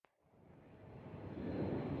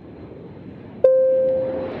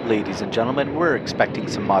Ladies and gentlemen, we're expecting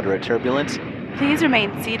some moderate turbulence. Please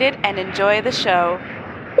remain seated and enjoy the show.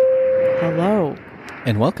 Hello.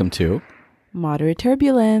 And welcome to Moderate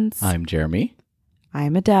Turbulence. I'm Jeremy.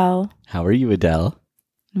 I'm Adele. How are you, Adele?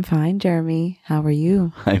 I'm fine, Jeremy. How are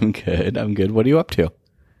you? I'm good. What are you up to?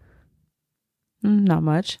 Not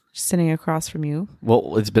much. Just sitting across from you.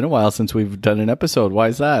 Well, it's been a while since we've done an episode. Why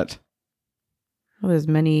is that? Well, there's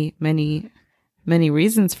many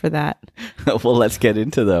reasons for that. Well, let's get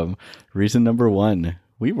into them. Reason number one,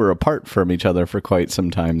 we were apart from each other for quite some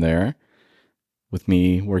time there. With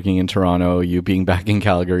me working in Toronto, you being back in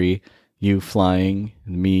Calgary, you flying,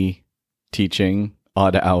 me teaching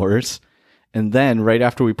odd hours. And then right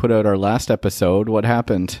after we put out our last episode, what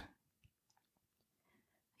happened?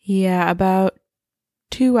 Yeah, about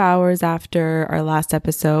 2 hours after our last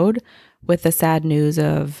episode, with the sad news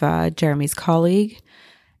of Jeremy's colleague,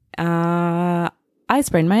 I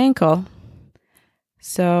sprained my ankle.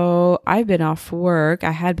 So I've been off work. I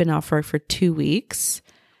had been off work for 2 weeks.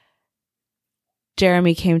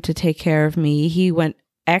 Jeremy came to take care of me. He went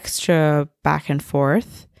extra back and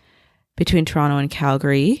forth between Toronto and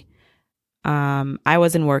Calgary. I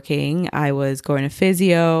wasn't working. I was going to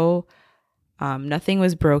physio. Nothing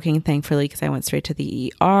was broken, thankfully, because I went straight to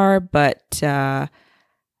the ER. But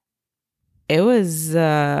it was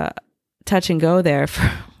touch and go there for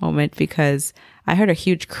a moment because I heard a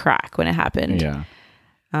huge crack when it happened. Yeah.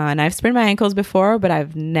 And I've sprained my ankles before, but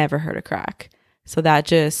I've never heard a crack. So that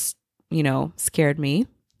just, scared me.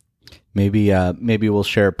 Maybe we'll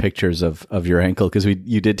share pictures of your ankle because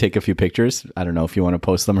you did take a few pictures. I don't know if you want to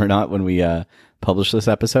post them or not when we publish this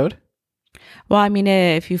episode. Well, I mean,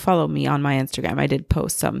 if you follow me on my Instagram, I did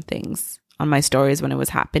post some things on my stories when it was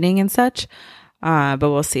happening and such. But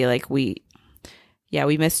we'll see. We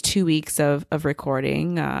missed 2 weeks of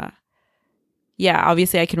recording.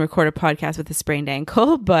 Obviously I can record a podcast with a sprained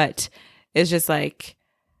ankle, but it's just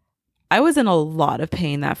I was in a lot of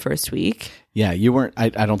pain that first week. Yeah, you weren't, I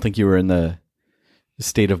don't think you were in the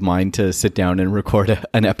state of mind to sit down and record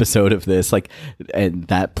an episode of this. And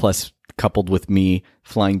that plus coupled with me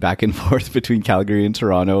flying back and forth between Calgary and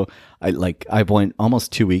Toronto, I went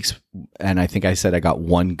almost 2 weeks, and I think I said I got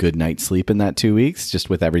one good night's sleep in that 2 weeks, just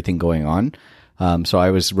with everything going on. So I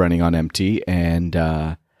was running on empty, and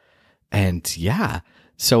yeah.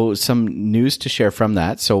 So some news to share from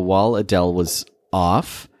that. So while Adele was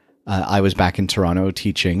off, I was back in Toronto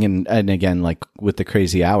teaching, and again, with the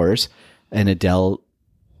crazy hours, and Adele,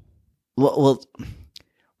 we'll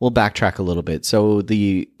backtrack a little bit. So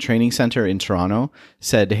the training center in Toronto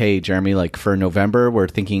said, "Hey, Jeremy, for November, we're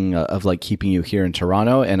thinking of keeping you here in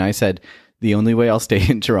Toronto." And I said, the only way I'll stay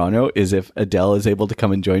in Toronto is if Adele is able to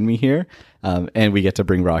come and join me here, and we get to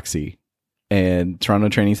bring Roxy. And Toronto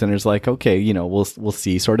Training Center's okay, we'll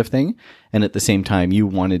see, sort of thing. And at the same time, you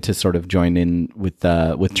wanted to sort of join in with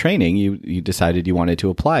training. You decided you wanted to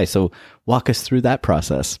apply. So walk us through that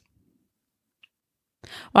process.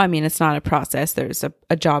 Well, I mean, it's not a process. There's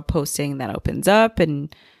a job posting that opens up,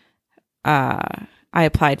 and I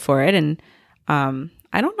applied for it. And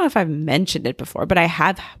I don't know if I've mentioned it before, but I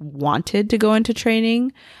have wanted to go into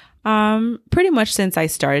training pretty much since I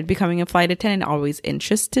started becoming a flight attendant. It always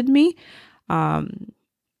interested me. I've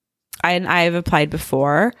applied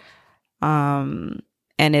before. And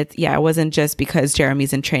it wasn't just because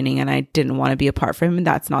Jeremy's in training and I didn't want to be apart from him. And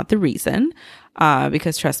that's not the reason.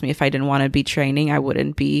 Because trust me, if I didn't want to be training, I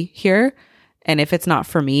wouldn't be here. And if it's not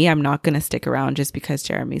for me, I'm not going to stick around just because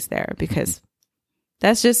Jeremy's there, because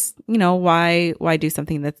that's just, why do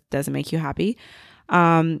something that doesn't make you happy?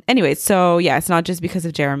 Anyway, so yeah, it's not just because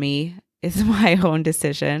of Jeremy. It's my own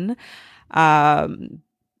decision.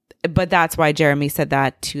 But that's why Jeremy said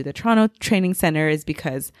that to the Toronto Training Center, is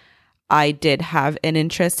because I did have an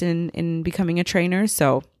interest in becoming a trainer.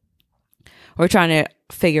 So we're trying to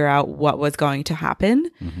figure out what was going to happen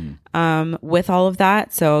with all of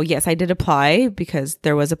that. So yes, I did apply because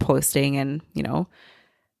there was a posting, and,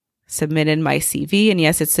 submitted my CV. And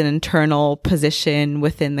yes, it's an internal position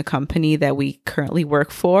within the company that we currently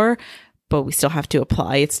work for, but we still have to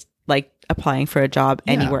apply. It's like applying for a job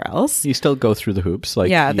anywhere else. You still go through the hoops.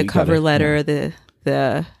 The cover letter,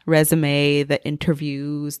 the resume, the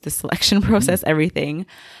interviews, the selection process, everything.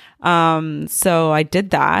 So I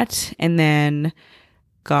did that, and then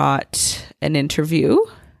got an interview,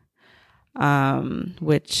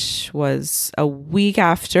 which was a week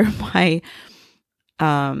after my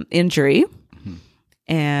injury.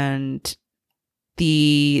 And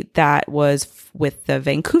that was with the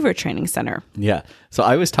Vancouver Training Center. Yeah. So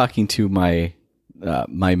I was talking to my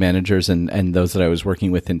managers and those that I was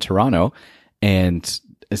working with in Toronto, and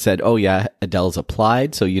said, "Oh yeah, Adele's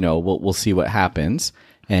applied, so we'll see what happens."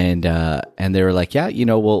 And they were like, yeah,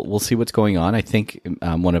 we'll see what's going on. I think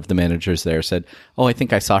one of the managers there said, oh, I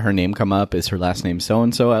think I saw her name come up. Is her last name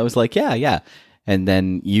so-and-so? I was like, yeah. And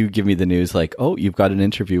then you give me the news like, oh, you've got an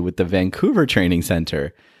interview with the Vancouver Training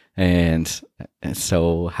Center. And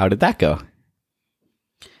so how did that go?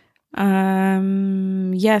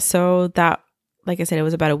 Yeah, so that, like I said, it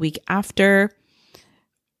was about a week after.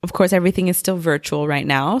 Of course, everything is still virtual right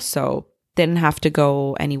now, so didn't have to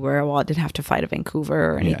go anywhere. Well, I didn't have to fly to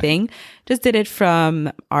Vancouver or anything. Yeah. Just did it from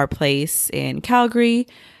our place in Calgary.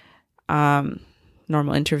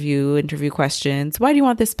 Normal interview questions. Why do you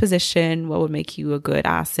want this position? What would make you a good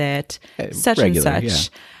asset? Such regular, and such.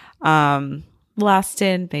 Yeah.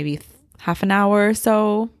 Lasted maybe half an hour or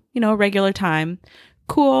so, regular time.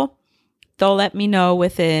 Cool. They'll let me know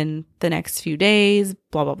within the next few days,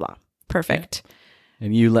 blah, blah, blah. Perfect. Yeah.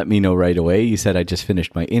 And you let me know right away. You said, I just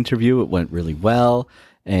finished my interview. It went really well.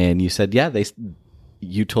 And you said, yeah,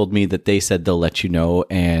 you told me that they said they'll let you know.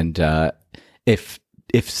 And if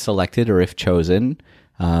selected or if chosen,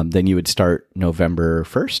 then you would start November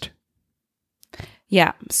 1st.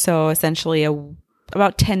 Yeah. So essentially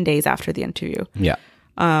about 10 days after the interview. Yeah.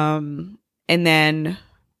 And then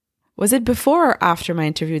was it before or after my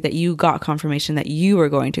interview that you got confirmation that you were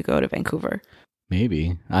going to go to Vancouver?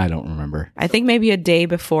 Maybe. I don't remember. I think maybe a day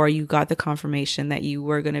before you got the confirmation that you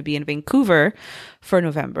were going to be in Vancouver for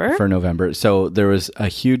November. So there was a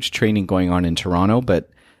huge training going on in Toronto, but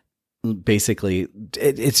basically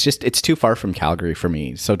it's too far from Calgary for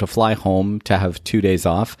me. So to fly home, to have 2 days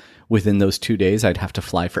off, within those 2 days, I'd have to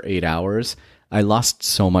fly for 8 hours. I lost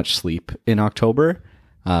so much sleep in October.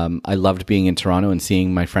 I loved being in Toronto and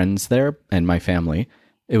seeing my friends there and my family.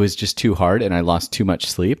 It was just too hard and I lost too much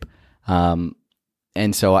sleep.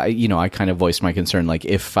 And so I kind of voiced my concern, like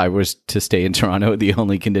if I was to stay in Toronto, the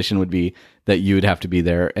only condition would be that you would have to be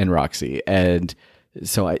there and Roxy. And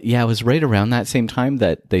so it was right around that same time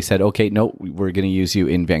that they said, okay, no, we're going to use you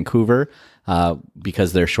in Vancouver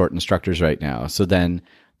because they're short instructors right now. So then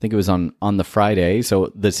I think it was on the Friday.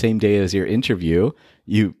 So the same day as your interview,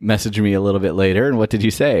 you messaged me a little bit later. And what did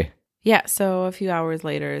you say? Yeah. So a few hours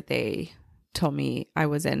later, they told me I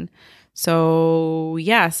was in. So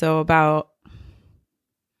about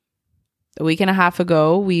a week and a half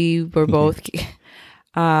ago, we were both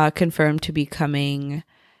confirmed to be coming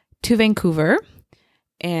to Vancouver.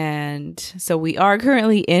 And so we are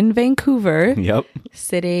currently in Vancouver. Yep.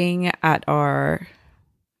 Sitting at our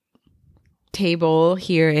table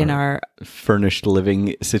here in our furnished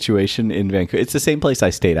living situation in Vancouver. It's the same place I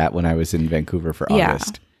stayed at when I was in Vancouver for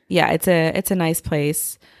August. Yeah, it's a nice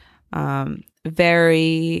place.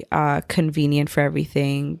 Very convenient for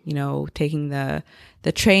everything, taking the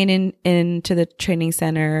train into the training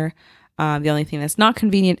center. The only thing that's not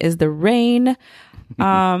convenient is the rain.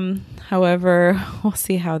 However, we'll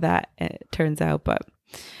see how that turns out, but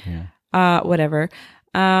whatever.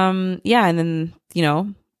 And then,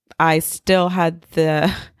 I still had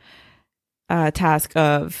the task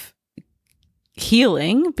of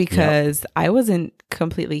healing because I wasn't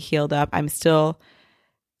completely healed up. I'm still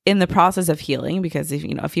in the process of healing because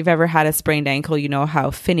if you've ever had a sprained ankle, you know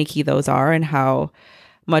how finicky those are and how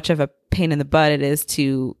much of a pain in the butt it is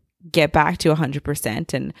to get back to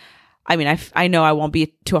 100%. And I mean, I know I won't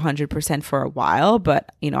be to 100% for a while,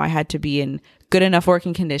 but I had to be in good enough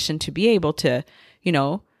working condition to be able to,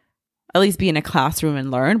 at least be in a classroom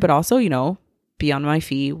and learn, but also, be on my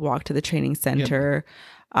feet, walk to the training center.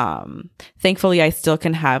 Yep. Thankfully I still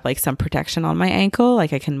can have like some protection on my ankle.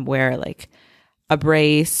 Like I can wear like a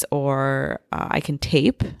brace or I can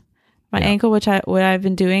tape my ankle, what I've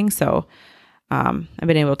been doing. So I've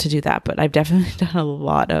been able to do that, but I've definitely done a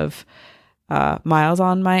lot of miles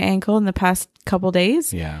on my ankle in the past couple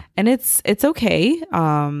days. Yeah. And it's okay.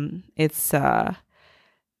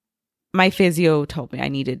 My physio told me I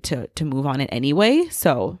needed to move on it anyway.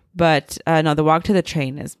 So, but no, the walk to the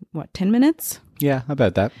train is 10 minutes? Yeah,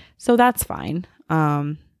 about that. So that's fine.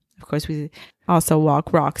 Of course, we also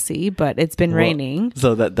walk Roxy, but it's been raining.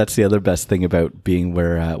 So that's the other best thing about being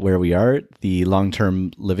where we are. The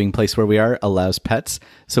long-term living place where we are allows pets.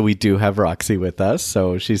 So we do have Roxy with us.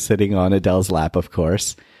 So she's sitting on Adele's lap, of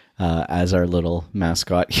course, as our little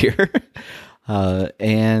mascot here.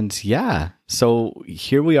 So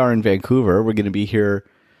here we are in Vancouver. We're going to be here,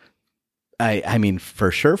 I mean,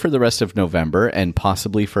 for sure for the rest of November and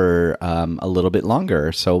possibly for a little bit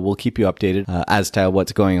longer. So we'll keep you updated as to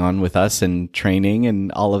what's going on with us and training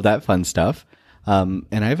and all of that fun stuff. And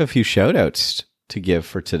I have a few shout outs to give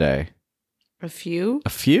for today. A few?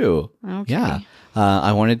 Okay. Yeah.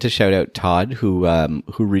 I wanted to shout out Todd, who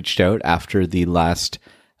reached out after the last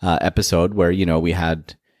episode where, we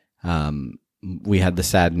had we had the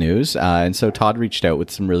sad news. And so Todd reached out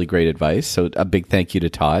with some really great advice. So a big thank you to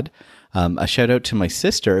Todd. A shout out to my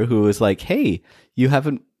sister who was like, hey, you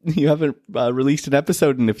haven't released an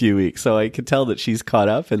episode in a few weeks. So I could tell that she's caught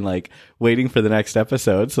up and like waiting for the next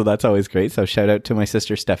episode. So that's always great. So shout out to my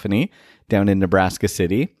sister Stephanie down in Nebraska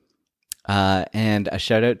City. And a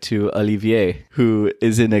shout out to Olivier, who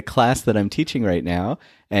is in a class that I'm teaching right now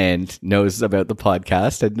and knows about the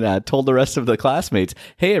podcast and told the rest of the classmates,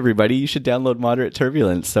 hey, everybody, you should download Moderate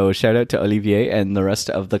Turbulence. So shout out to Olivier and the rest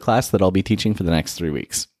of the class that I'll be teaching for the next 3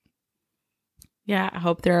 weeks. Yeah, I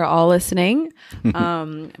hope they're all listening.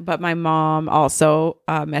 But my mom also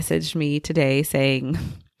messaged me today saying,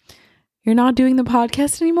 you're not doing the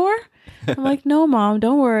podcast anymore? I'm like, no, Mom,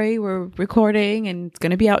 don't worry. We're recording and it's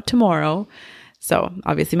going to be out tomorrow. So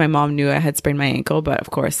obviously my mom knew I had sprained my ankle, but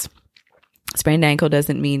of course, sprained ankle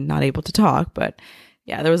doesn't mean not able to talk. But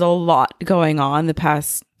yeah, there was a lot going on the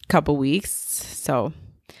past couple weeks. So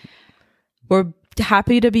we're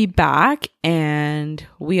happy to be back and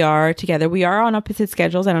we are together. We are on opposite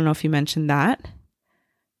schedules. I don't know if you mentioned that.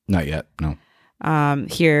 Not yet, no.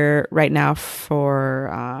 Here right now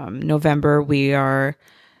for November,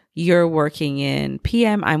 you're working in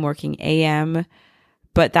PM, I'm working AM,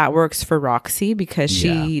 but that works for Roxy because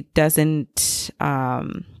she doesn't,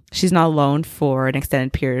 she's not alone for an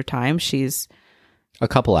extended period of time. She's a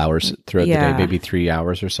couple hours throughout the day, maybe 3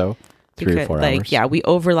 hours or so, 3 or 4 hours. Yeah, we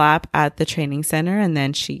overlap at the training center and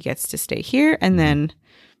then she gets to stay here. And then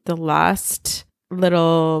the last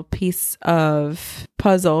little piece of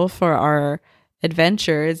puzzle for our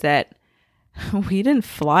adventure is that we didn't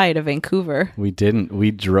fly to Vancouver. We didn't.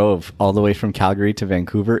 We drove all the way from Calgary to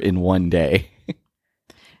Vancouver in one day.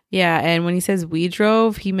 Yeah, and when he says we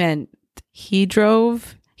drove, he meant he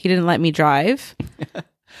drove. He didn't let me drive.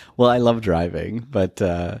 Well, I love driving, but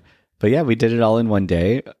yeah, we did it all in one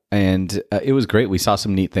day, and it was great. We saw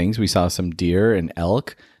some neat things. We saw some deer and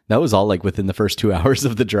elk. That was all like within the first 2 hours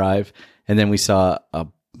of the drive, and then we saw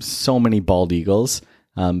so many bald eagles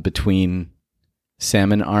between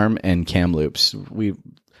Salmon Arm and Kamloops. We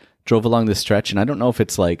drove along this stretch, and I don't know if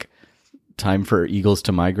it's like time for eagles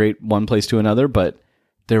to migrate one place to another, but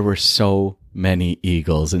there were so many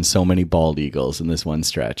eagles and so many bald eagles in this one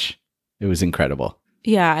stretch. It was incredible.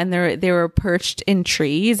 Yeah, and they were perched in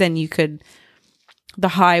trees, and you could the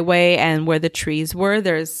highway and where the trees were.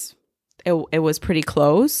 It was pretty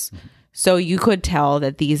close. So you could tell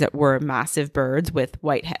that these were massive birds with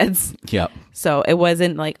white heads. Yep. So it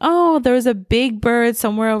wasn't like, oh, there was a big bird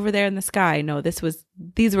somewhere over there in the sky. No,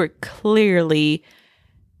 these were clearly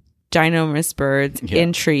ginormous birds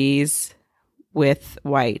in trees with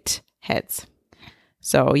white heads.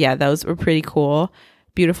 So yeah, those were pretty cool.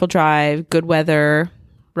 Beautiful drive, good weather.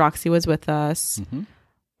 Roxy was with us. Mm-hmm.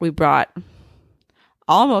 We brought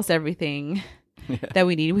almost everything that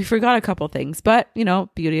we need. We forgot a couple things, but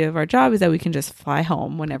beauty of our job is that we can just fly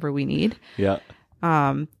home whenever we need. Yeah.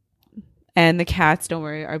 And the cats, don't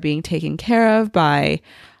worry, are being taken care of by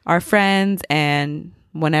our friends. And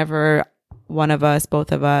whenever one of us,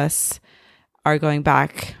 both of us, are going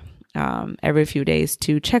back every few days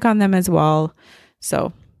to check on them as well.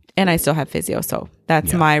 So, and I still have physio, so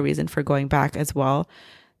that's my reason for going back as well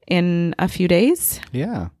in a few days.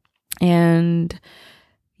 Yeah. And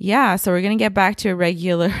yeah, so we're going to get back to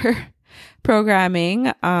regular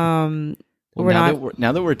programming. Now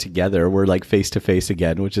that we're together, we're like face to face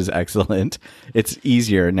again, which is excellent. It's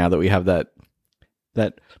easier now that we have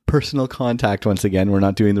that personal contact once again. We're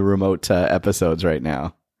not doing the remote episodes right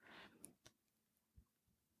now.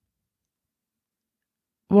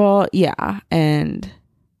 Well, yeah, and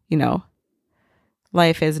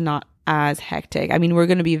life is not as hectic. I mean, we're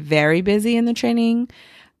going to be very busy in the training,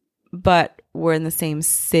 but we're in the same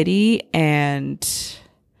city and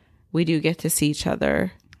we do get to see each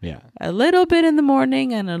other a little bit in the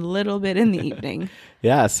morning and a little bit in the evening.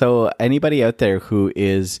 Yeah. So anybody out there who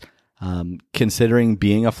is considering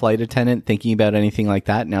being a flight attendant, thinking about anything like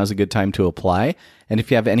that, now's a good time to apply. And if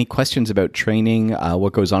you have any questions about training,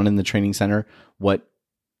 what goes on in the training center, what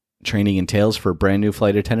training entails for brand new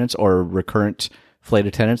flight attendants or recurrent flight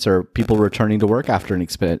attendants or people returning to work after an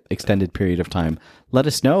extended period of time, let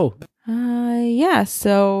us know. Yeah,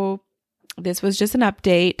 so this was just an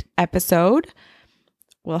update episode.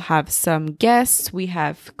 We'll have some guests. We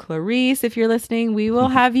have Clarice, if you're listening. We will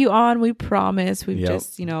have you on, we promise. We've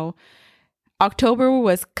just, October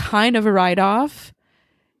was kind of a write-off.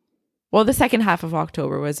 Well, the second half of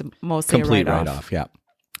October was mostly complete a write-off. Write-off, yeah.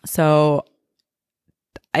 So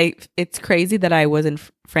it's crazy that I was in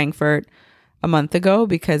Frankfurt a month ago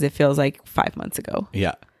because it feels like 5 months ago.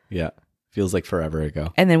 Yeah. Feels like forever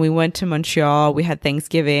ago. And then we went to Montreal. We had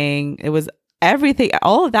Thanksgiving. It was everything,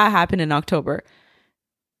 all of that happened in October.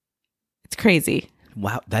 It's crazy.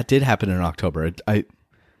 Wow, that did happen in October.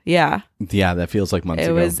 Yeah. Yeah, that feels like months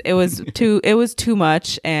ago. It was too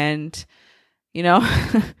much, and you know,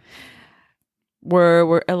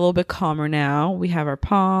 we're a little bit calmer now. We have our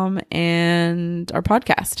palm and our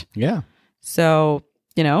podcast. Yeah. So,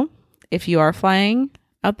 you know, if you are flying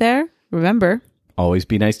out there, remember, always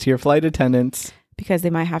be nice to your flight attendants, because they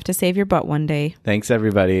might have to save your butt one day. Thanks,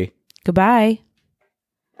 everybody. Goodbye.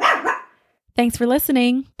 Thanks for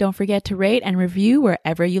listening. Don't forget to rate and review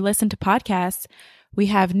wherever you listen to podcasts. We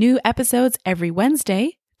have new episodes every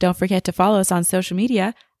Wednesday. Don't forget to follow us on social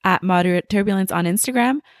media at Moderate Turbulence on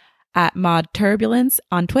Instagram, at Mod Turbulence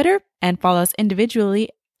on Twitter, and follow us individually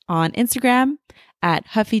on Instagram at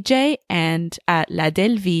HuffyJ and at La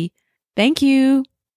Delvie. Thank you.